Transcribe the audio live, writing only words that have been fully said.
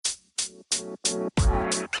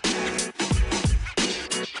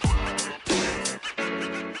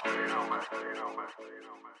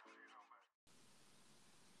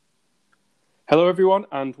Hello everyone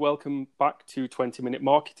and welcome back to 20 Minute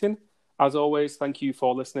Marketing. As always, thank you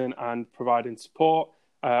for listening and providing support.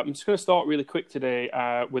 I'm just going to start really quick today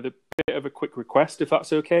with a bit of a quick request, if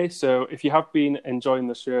that's okay. So if you have been enjoying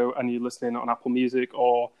the show and you're listening on Apple Music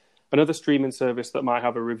or another streaming service that might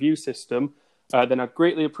have a review system, then I'd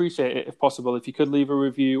greatly appreciate it if possible if you could leave a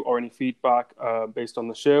review or any feedback based on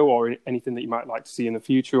the show or anything that you might like to see in the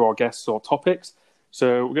future or guests or topics.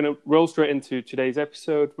 So we're going to roll straight into today's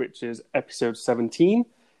episode, which is episode 17.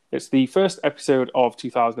 It's the first episode of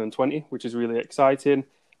 2020, which is really exciting.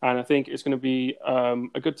 And I think it's going to be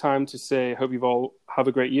a good time to say, hope you've all have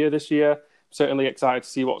a great year this year. Certainly excited to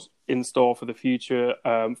see what's in store for the future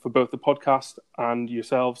for both the podcast and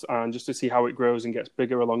yourselves, and just to see how it grows and gets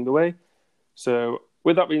bigger along the way. So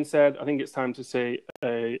with that being said, I think it's time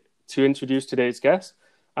to introduce today's guest.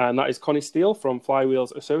 And that is Connie Steele from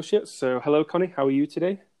Flywheels Associates. So hello, Connie. How are you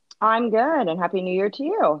today? I'm good, and Happy New Year to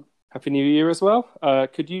you. Happy New Year as well.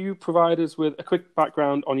 Could you provide us with a quick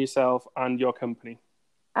background on yourself and your company?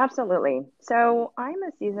 Absolutely. So I'm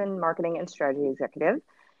a seasoned marketing and strategy executive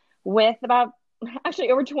with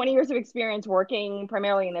over 20 years of experience working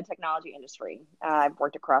primarily in the technology industry. I've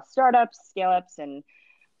worked across startups, scale-ups, and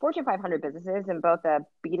Fortune 500 businesses in both a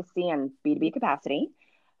B2C and B2B capacity.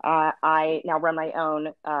 I now run my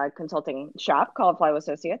own consulting shop called Flywheels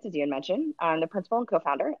Associates, as you had mentioned. I'm the principal and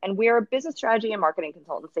co-founder, and we're a business strategy and marketing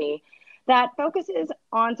consultancy that focuses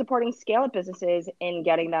on supporting scale-up businesses in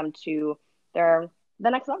getting them to the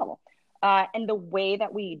next level. And the way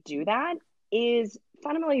that we do that is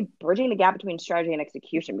fundamentally bridging the gap between strategy and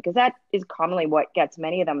execution, because that is commonly what gets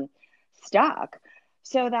many of them stuck,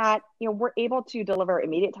 so that we're able to deliver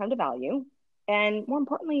immediate time to value. And more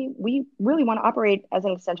importantly, we really want to operate as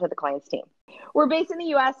an extension of the client's team. We're based in the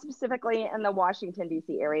US, specifically in the Washington,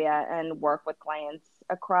 D.C. area, and work with clients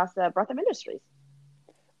across a breadth of industries.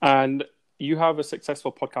 And you have a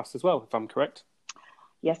successful podcast as well, if I'm correct.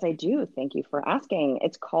 Yes, I do. Thank you for asking.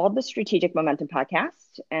 It's called the Strategic Momentum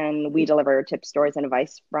Podcast, and we deliver tips, stories, and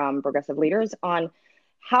advice from progressive leaders on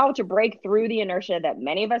how to break through the inertia that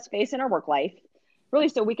many of us face in our work life, really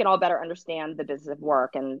so we can all better understand the business of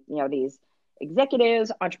work. And these executives,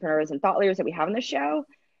 entrepreneurs, and thought leaders that we have on the show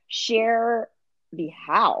share the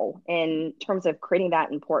how in terms of creating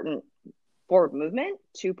that important forward movement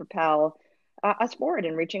to propel us forward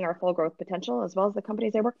in reaching our full growth potential, as well as the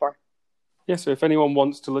companies they work for. Yeah, so if anyone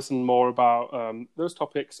wants to listen more about those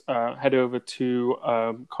topics, head over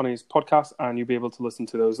to Connie's podcast and you'll be able to listen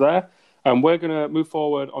to those there. We're going to move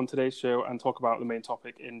forward on today's show and talk about the main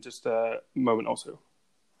topic in just a moment or so.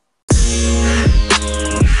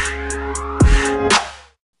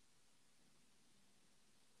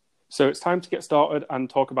 So it's time to get started and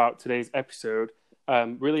talk about today's episode.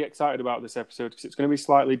 Really excited about this episode because it's going to be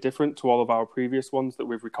slightly different to all of our previous ones that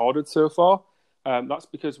we've recorded so far. That's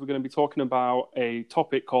because we're going to be talking about a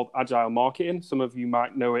topic called agile marketing. Some of you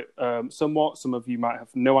might know it somewhat. Some of you might have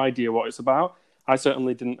no idea what it's about. I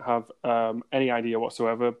certainly didn't have any idea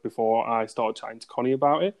whatsoever before I started chatting to Connie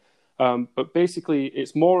about it. But basically,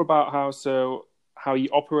 it's more about how you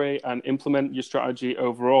operate and implement your strategy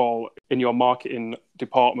overall in your marketing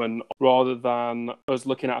department, rather than us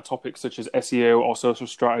looking at a topic such as SEO or social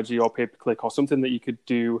strategy or pay-per-click or something that you could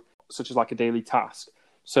do, such as like a daily task.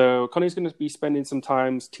 So Connie's going to be spending some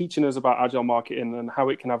time teaching us about agile marketing and how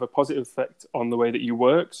it can have a positive effect on the way that you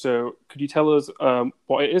work. So could you tell us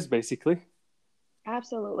what it is, basically?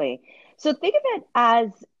 Absolutely. So think of it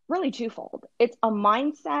as really twofold. It's a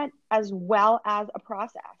mindset as well as a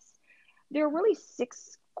process. There are really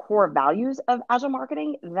 6 core values of agile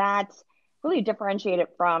marketing that really differentiate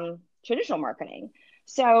it from traditional marketing.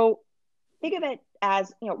 So think of it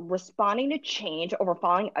as responding to change over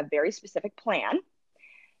following a very specific plan.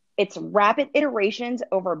 It's rapid iterations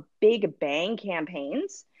over big bang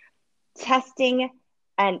campaigns, testing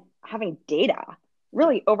and having data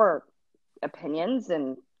really over opinions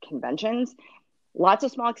and conventions, lots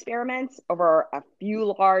of small experiments over a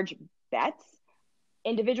few large bets,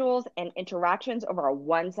 individuals and interactions over a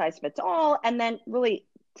one-size-fits-all, and then really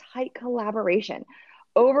tight collaboration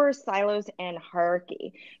over silos and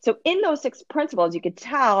hierarchy. So in those 6 principles, you could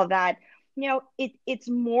tell that it's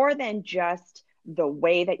more than just the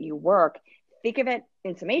way that you work. Think of it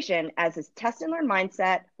in summation as this test and learn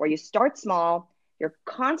mindset where you start small, you're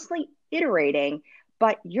constantly iterating,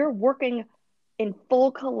 but you're working in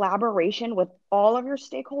full collaboration with all of your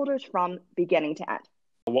stakeholders from beginning to end.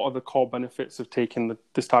 What are the core benefits of taking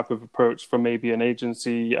this type of approach from maybe an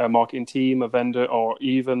agency, a marketing team, a vendor, or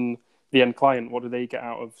even the end client? What do they get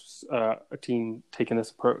out of a team taking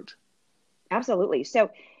this approach? Absolutely.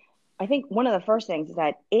 So I think one of the first things is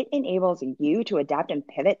that it enables you to adapt and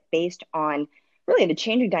pivot based on really the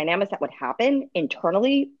changing dynamics that would happen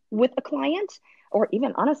internally with a client or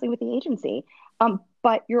even honestly with the agency.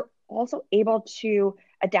 But you're also able to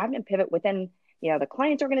adapt and pivot within, the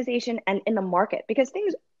client's organization and in the market because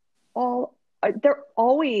things they're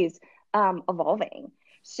always evolving.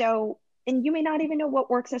 So, and you may not even know what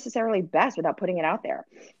works necessarily best without putting it out there.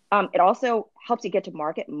 It also helps you get to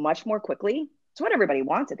market much more quickly. It's what everybody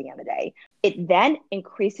wants at the end of the day. It then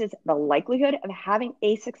increases the likelihood of having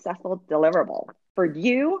a successful deliverable for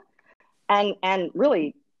you and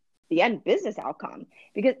really the end business outcome.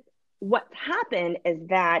 Because what's happened is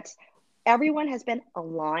that everyone has been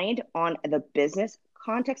aligned on the business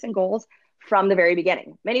context and goals from the very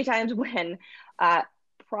beginning. Many times when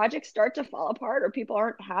projects start to fall apart or people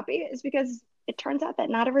aren't happy is because it turns out that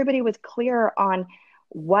not everybody was clear on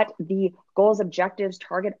what the goals, objectives,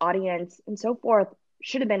 target audience, and so forth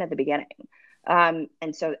should have been at the beginning. And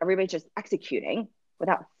so everybody's just executing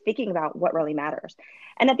without thinking about what really matters.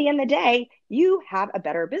 And at the end of the day, you have a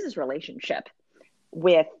better business relationship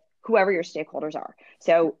with whoever your stakeholders are.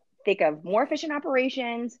 So think of more efficient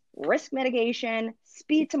operations, risk mitigation,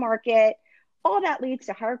 speed to market. All that leads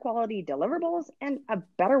to higher quality deliverables and a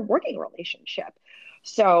better working relationship.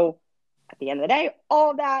 So at the end of the day,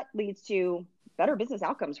 all of that leads to better business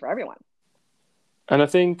outcomes for everyone. And I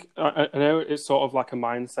think, I know it's sort of like a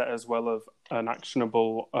mindset as well of an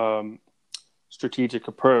actionable strategic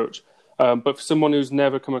approach. But for someone who's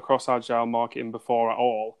never come across agile marketing before at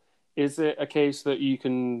all, is it a case that you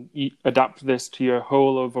can adapt this to your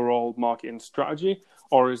whole overall marketing strategy?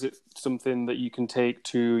 Or is it something that you can take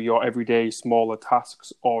to your everyday smaller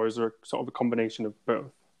tasks? Or is there sort of a combination of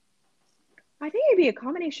both? I think it'd be a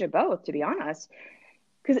combination of both, to be honest.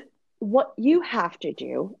 Because what you have to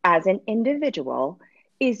do as an individual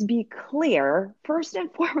is be clear, first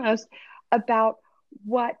and foremost, about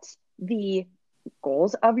what the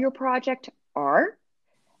goals of your project are.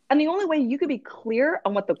 And the only way you could be clear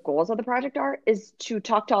on what the goals of the project are is to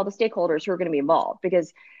talk to all the stakeholders who are going to be involved.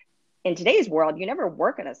 Because in today's world, you never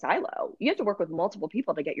work in a silo. You have to work with multiple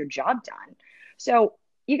people to get your job done. So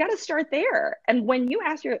you got to start there. And when you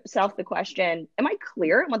ask yourself the question, am I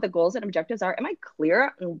clear on what the goals and objectives are? Am I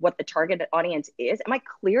clear on what the target audience is? Am I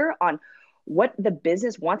clear on what the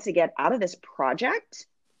business wants to get out of this project?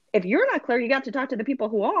 If you're not clear, you got to talk to the people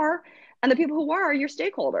who are, and the people who are your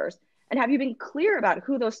stakeholders. And have you been clear about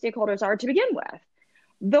who those stakeholders are to begin with?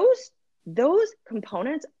 Those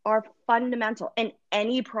components are fundamental in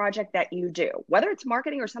any project that you do, whether it's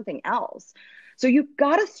marketing or something else. So you've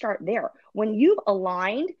got to start there. When you've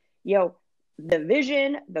aligned, the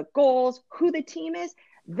vision, the goals, who the team is,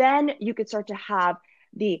 then you could start to have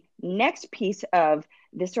the next piece of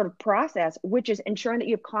this sort of process, which is ensuring that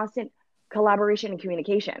you have constant collaboration and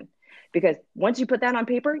communication. Because once you put that on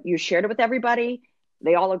paper, you shared it with everybody,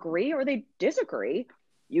 they all agree or they disagree,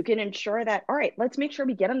 you can ensure that, all right, let's make sure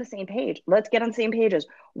we get on the same page. Let's get on the same page as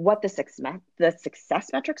what the success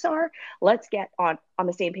metrics are. Let's get on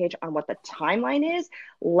the same page on what the timeline is.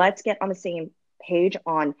 Let's get on the same page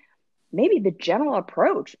on maybe the general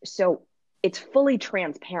approach. So it's fully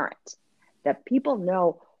transparent, that people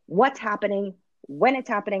know what's happening, when it's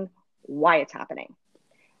happening, why it's happening.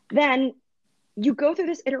 Then you go through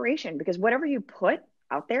this iteration because whatever you put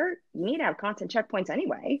out there, you need to have constant checkpoints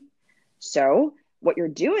anyway. So what you're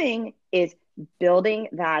doing is building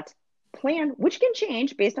that plan, which can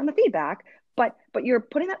change based on the feedback, but you're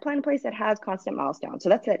putting that plan in place that has constant milestones. So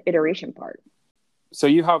that's that iteration part. So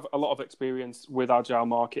you have a lot of experience with agile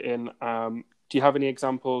marketing. Do you have any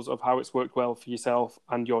examples of how it's worked well for yourself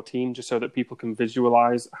and your team, just so that people can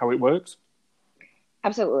visualize how it works?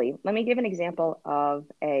 Absolutely. Let me give an example of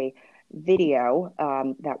a video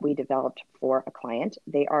that we developed for a client.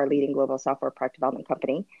 They are a leading global software product development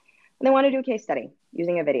company, and they want to do a case study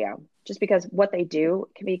using a video, just because what they do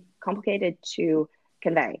can be complicated to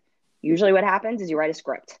convey. Usually what happens is you write a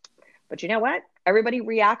script, but you know what? Everybody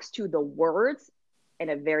reacts to the words in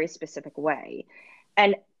a very specific way.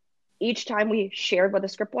 And each time we shared what the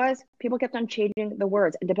script was, people kept on changing the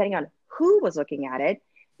words. And depending on who was looking at it,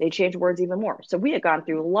 they changed words even more. So we had gone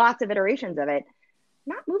through lots of iterations of it,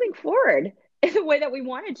 not moving forward in the way that we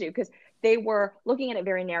wanted to, because they were looking at it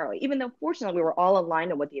very narrowly. Even though fortunately we were all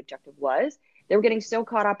aligned on what the objective was, they were getting so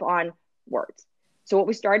caught up on words. So what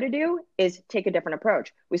we started to do is take a different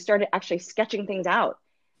approach. We started actually sketching things out,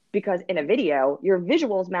 because in a video, your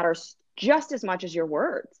visuals matter just as much as your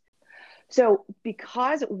words. So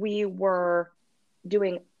because we were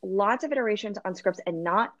doing lots of iterations on scripts and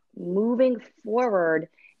not moving forward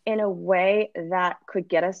in a way that could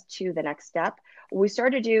get us to the next step. What we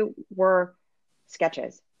started to do were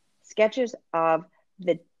sketches of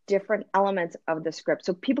the different elements of the script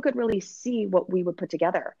so people could really see what we would put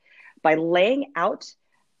together. By laying out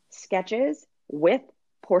sketches with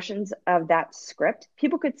portions of that script,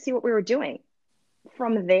 people could see what we were doing.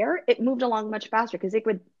 From there, it moved along much faster because they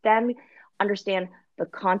could then understand the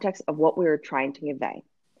context of what we were trying to convey.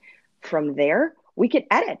 From there, we could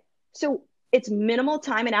edit. So it's minimal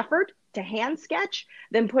time and effort to hand sketch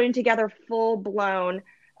than putting together full-blown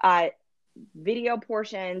video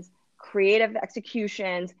portions, creative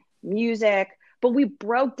executions, music. But we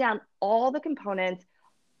broke down all the components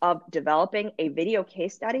of developing a video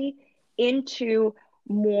case study into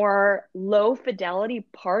more low fidelity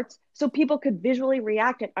parts so people could visually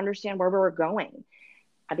react and understand where we were going.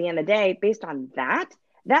 At the end of the day, based on that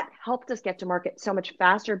helped us get to market so much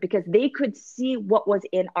faster because they could see what was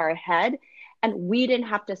in our head and we didn't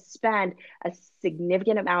have to spend a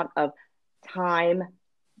significant amount of time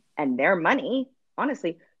and their money,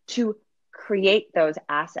 honestly, to create those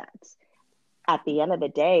assets. At the end of the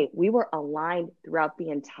day, we were aligned throughout the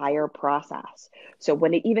entire process. So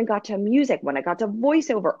when it even got to music, when it got to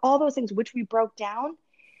voiceover, all those things which we broke down,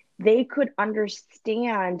 they could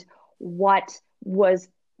understand what was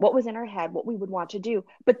in our head, what we would want to do,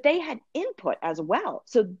 but they had input as well.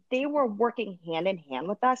 So they were working hand in hand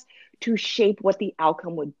with us to shape what the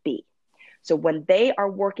outcome would be. So when they are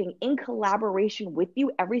working in collaboration with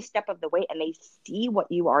you every step of the way and they see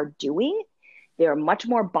what you are doing, they're much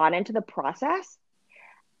more bought into the process.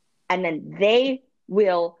 And then they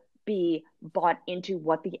will be bought into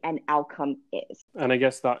what the end outcome is. And I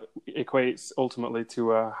guess that equates ultimately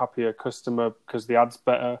to a happier customer because the ad's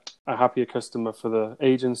better, a happier customer for the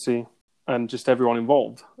agency and just everyone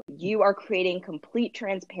involved. You are creating complete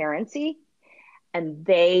transparency and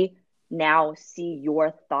they now see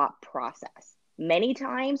your thought process. Many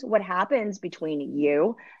times what happens between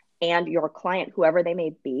you and your client, whoever they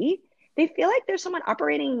may be, they feel like there's someone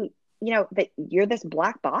operating, that you're this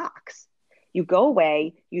black box. You go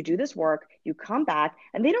away, you do this work, you come back,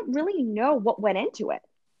 and they don't really know what went into it.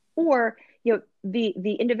 Or,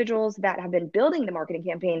 the individuals that have been building the marketing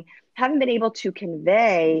campaign haven't been able to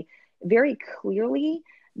convey very clearly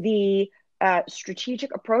the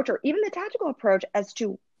strategic approach or even the tactical approach as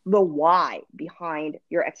to the why behind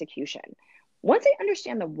your execution. Once they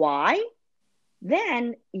understand the why,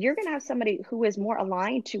 then you're going to have somebody who is more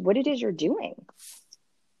aligned to what it is you're doing.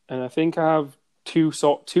 And I think I have two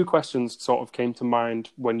questions sort of came to mind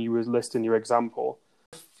when you were listing your example.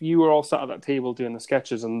 If you were all sat at that table doing the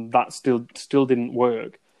sketches and that still didn't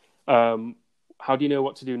work, how do you know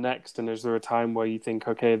what to do next? And is there a time where you think,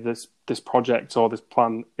 okay, this project or this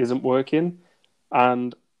plan isn't working?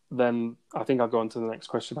 And then I think I'll go on to the next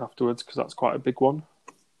question afterwards because that's quite a big one.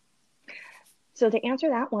 So to answer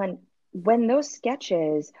that one, when those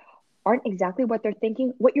sketches aren't exactly what they're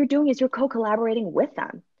thinking, what you're doing is you're co-collaborating with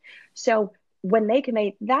them. So when they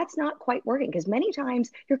convey, that's not quite working because many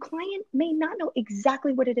times your client may not know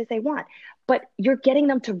exactly what it is they want, but you're getting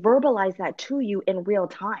them to verbalize that to you in real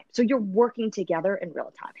time. So you're working together in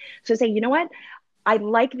real time. So say, you know what? I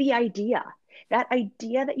like the idea. That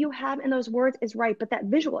idea that you have in those words is right, but that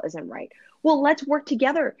visual isn't right. Well, let's work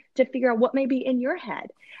together to figure out what may be in your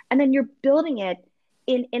head. And then you're building it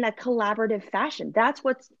in a collaborative fashion. That's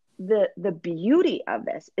what's the beauty of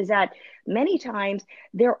this is that many times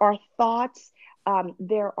there are thoughts,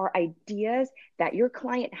 there are ideas that your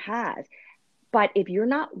client has, but if you're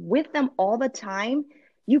not with them all the time,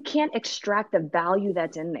 you can't extract the value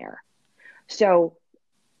that's in there. So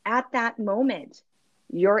at that moment,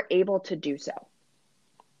 you're able to do so.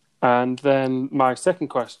 And then my second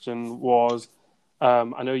question was,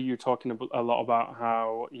 I know you were talking a lot about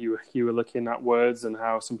how you were looking at words and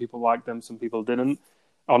how some people liked them, some people didn't.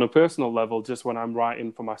 On a personal level, just when I'm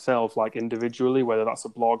writing for myself, like individually, whether that's a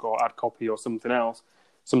blog or ad copy or something else,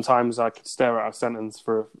 sometimes I could stare at a sentence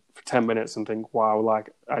for 10 minutes and think, wow,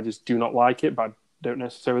 like I just do not like it, but I don't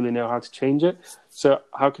necessarily know how to change it. So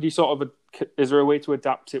how could you sort of, is there a way to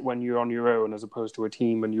adapt it when you're on your own as opposed to a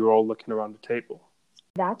team and you're all looking around the table?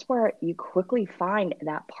 That's where you quickly find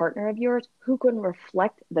that partner of yours who can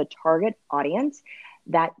reflect the target audience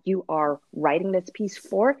that you are writing this piece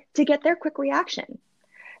for to get their quick reaction.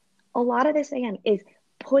 A lot of this, again, is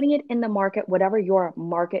putting it in the market, whatever your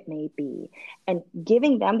market may be, and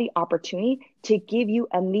giving them the opportunity to give you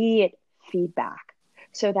immediate feedback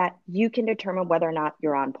so that you can determine whether or not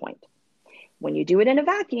you're on point. When you do it in a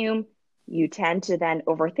vacuum, you tend to then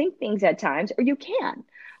overthink things at times, or you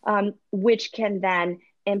can, which can then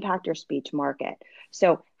impact your speech market.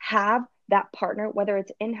 So have that partner, whether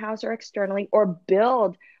it's in-house or externally, or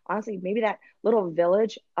build, honestly, maybe that little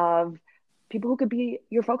village of people who could be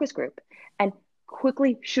your focus group, and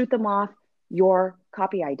quickly shoot them off your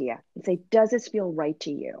copy idea and say, does this feel right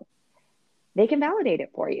to you? They can validate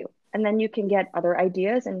it for you. And then you can get other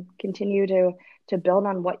ideas and continue to build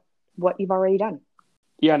on what you've already done.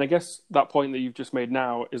 Yeah, and I guess that point that you've just made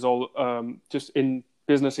now is all just in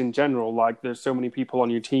business in general. Like, there's so many people on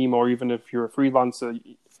your team, or even if you're a freelancer,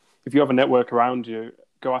 if you have a network around you,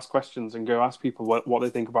 go ask questions and go ask people what they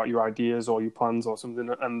think about your ideas or your plans or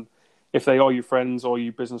something. And if they are your friends or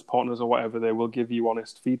your business partners or whatever, they will give you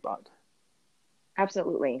honest feedback.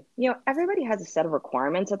 Absolutely. Everybody has a set of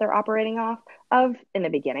requirements that they're operating off of in the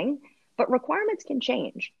beginning, but requirements can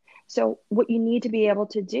change. So what you need to be able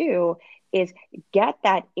to do is get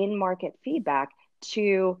that in-market feedback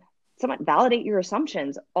to somewhat validate your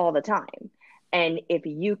assumptions all the time. And if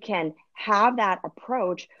you can have that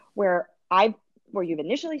approach where you've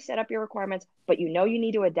initially set up your requirements, but you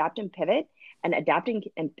need to adapt and pivot, and adapting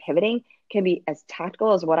and pivoting can be as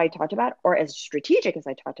tactical as what I talked about or as strategic as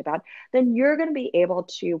I talked about, then you're going to be able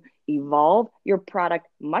to evolve your product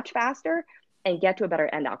much faster and get to a better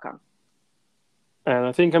end outcome. And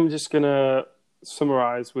I think I'm just going to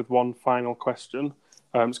summarize with one final question.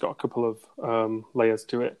 It's got a couple of layers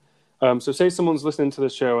to it. So say someone's listening to the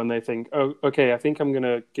show and they think, oh, okay, I think I'm going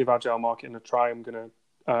to give Agile Marketing a try. I'm going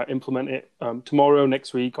to implement it tomorrow,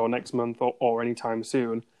 next week, or next month, or anytime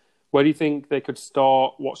soon. Where do you think they could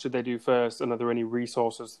start? What should they do first? And are there any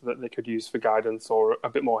resources that they could use for guidance or a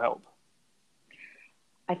bit more help?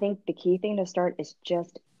 I think the key thing to start is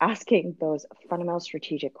just asking those fundamental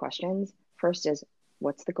strategic questions. First is,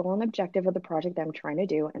 what's the goal and objective of the project that I'm trying to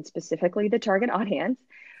do? And specifically the target audience.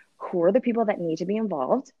 Who are the people that need to be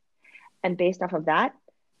involved? And based off of that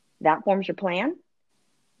forms your plan.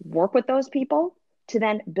 Work with those people to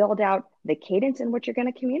then build out the cadence in which you're going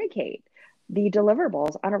to communicate the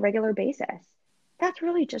deliverables on a regular basis. That's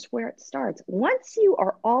really just where it starts. Once you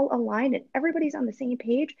are all aligned and everybody's on the same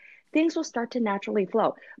page, things will start to naturally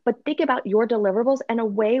flow. But think about your deliverables in a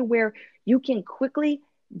way where you can quickly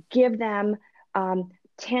give them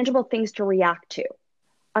tangible things to react to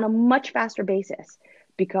on a much faster basis.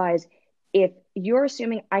 Because if you're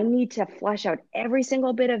assuming I need to flesh out every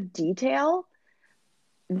single bit of detail,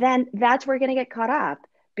 then that's where you're going to get caught up,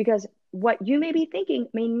 because what you may be thinking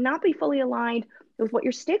may not be fully aligned with what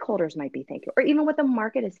your stakeholders might be thinking, or even what the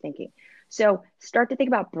market is thinking. So start to think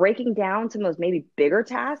about breaking down some of those maybe bigger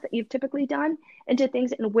tasks that you've typically done into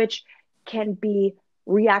things in which can be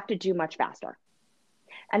reacted to much faster.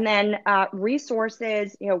 And then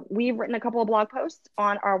resources, we've written a couple of blog posts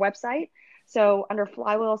on our website. So under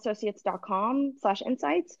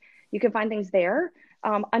flywheelassociates.com/insights, you can find things there.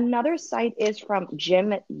 Another site is from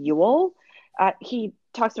Jim Ewell. He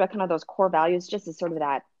talks about kind of those core values, just as sort of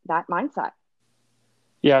that mindset.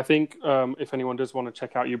 Yeah, I think if anyone does want to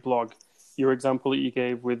check out your blog, your example that you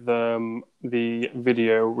gave with the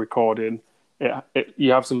video recording,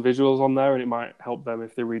 you have some visuals on there, and it might help them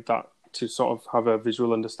if they read that to sort of have a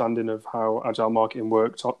visual understanding of how Agile Marketing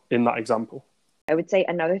works in that example. I would say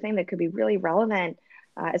another thing that could be really relevant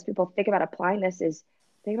as people think about applying this is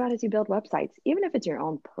think about as you build websites, even if it's your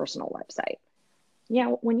own personal website.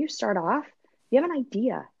 When you start off, you have an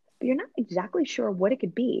idea, but you're not exactly sure what it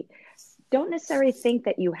could be. Don't necessarily think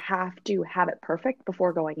that you have to have it perfect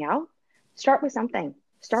before going out. Start with something.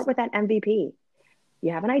 Start with that MVP.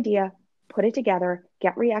 You have an idea, put it together,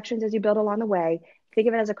 get reactions as you build along the way. Think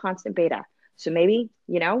of it as a constant beta. So maybe,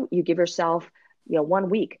 you give yourself, 1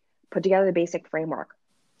 week, put together the basic framework,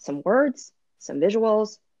 some words, some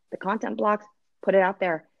visuals, the content blocks, put it out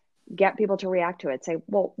there, get people to react to it. Say,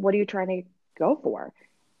 well, what are you trying to go for?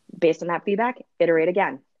 Based on that feedback, iterate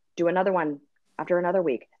again, do another one after another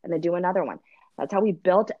week, and then do another one. That's how we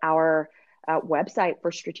built our website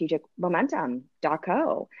for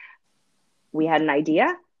strategicmomentum.co. We had an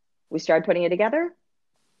idea, we started putting it together,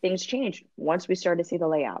 things changed once we started to see the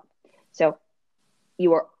layout. So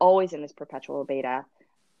you are always in this perpetual beta.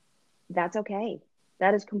 That's okay.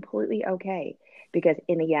 That is completely okay, because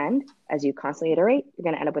in the end, as you constantly iterate, you're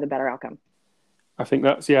going to end up with a better outcome. I think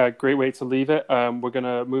that's a great way to leave it. We're going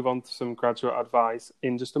to move on to some graduate advice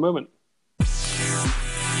in just a moment.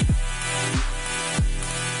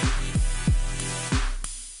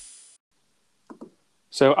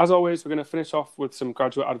 So as always, we're going to finish off with some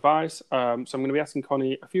graduate advice. So I'm going to be asking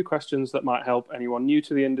Connie a few questions that might help anyone new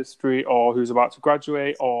to the industry or who's about to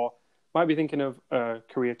graduate or might be thinking of a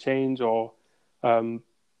career change or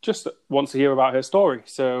just wants to hear about her story.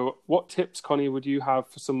 So what tips, Connie, would you have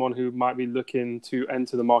for someone who might be looking to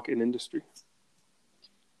enter the marketing industry?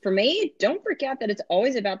 For me, don't forget that it's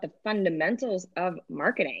always about the fundamentals of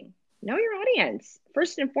marketing. Know your audience,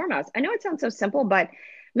 first and foremost. I know it sounds so simple, but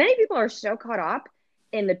many people are so caught up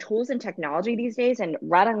in the tools and technology these days and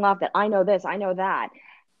rattling off that I know this, I know that.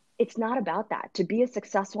 It's not about that. To be a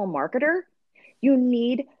successful marketer, you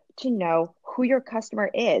need to know who your customer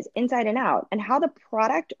is inside and out and how the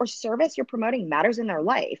product or service you're promoting matters in their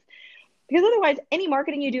life. Because otherwise, any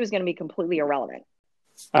marketing you do is going to be completely irrelevant.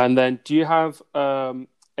 And then do you have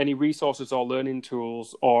any resources or learning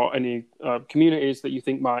tools or any communities that you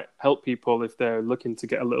think might help people if they're looking to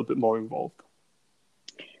get a little bit more involved?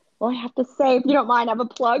 Well, I have to say, if you don't mind, I have a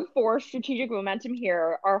plug for Strategic Momentum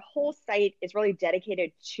here. Our whole site is really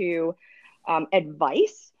dedicated to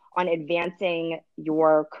advice on advancing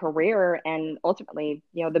your career and ultimately,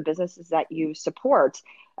 the businesses that you support.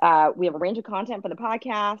 We have a range of content for the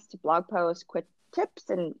podcast, blog posts, quick tips,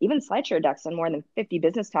 and even slideshow decks on more than 50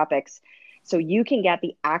 business topics. So you can get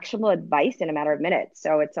the actionable advice in a matter of minutes.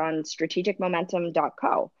 So it's on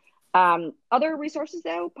strategicmomentum.co. Other resources,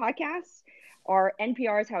 though, podcasts are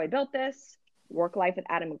NPR's How I Built This, Work Life with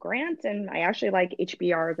Adam Grant, and I actually like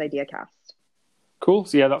HBR's IdeaCast. Cool.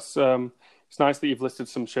 So yeah, that's it's nice that you've listed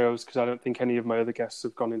some shows because I don't think any of my other guests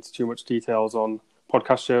have gone into too much details on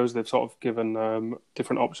podcast shows. They've sort of given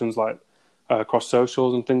different options like across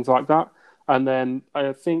socials and things like that. And then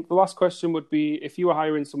I think the last question would be, if you were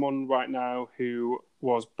hiring someone right now who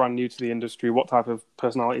was brand new to the industry, what type of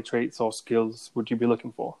personality traits or skills would you be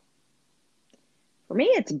looking for? For me,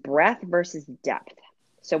 it's breadth versus depth.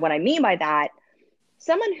 So what I mean by that,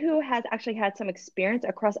 someone who has actually had some experience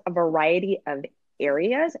across a variety of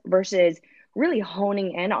areas versus really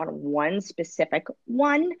honing in on one specific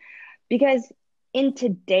one. Because in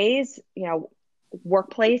today's,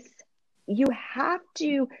 workplace, you have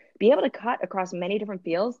to be able to cut across many different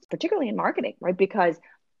fields, particularly in marketing, right? Because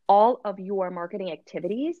all of your marketing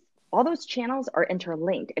activities, all those channels are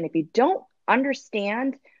interlinked. And if you don't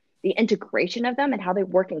understand the integration of them and how they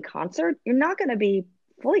work in concert, you're not going to be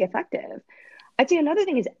fully effective. I'd say another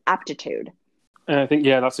thing is aptitude. And I think,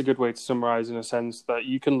 that's a good way to summarize in a sense that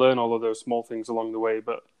you can learn all of those small things along the way,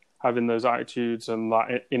 but having those attitudes and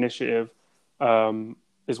that initiative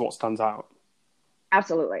is what stands out.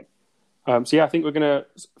 Absolutely. I think we're going to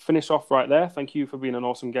finish off right there. Thank you for being an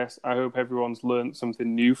awesome guest. I hope everyone's learned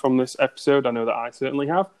something new from this episode. I know that I certainly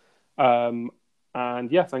have.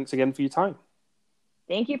 Thanks again for your time.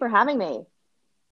 Thank you for having me.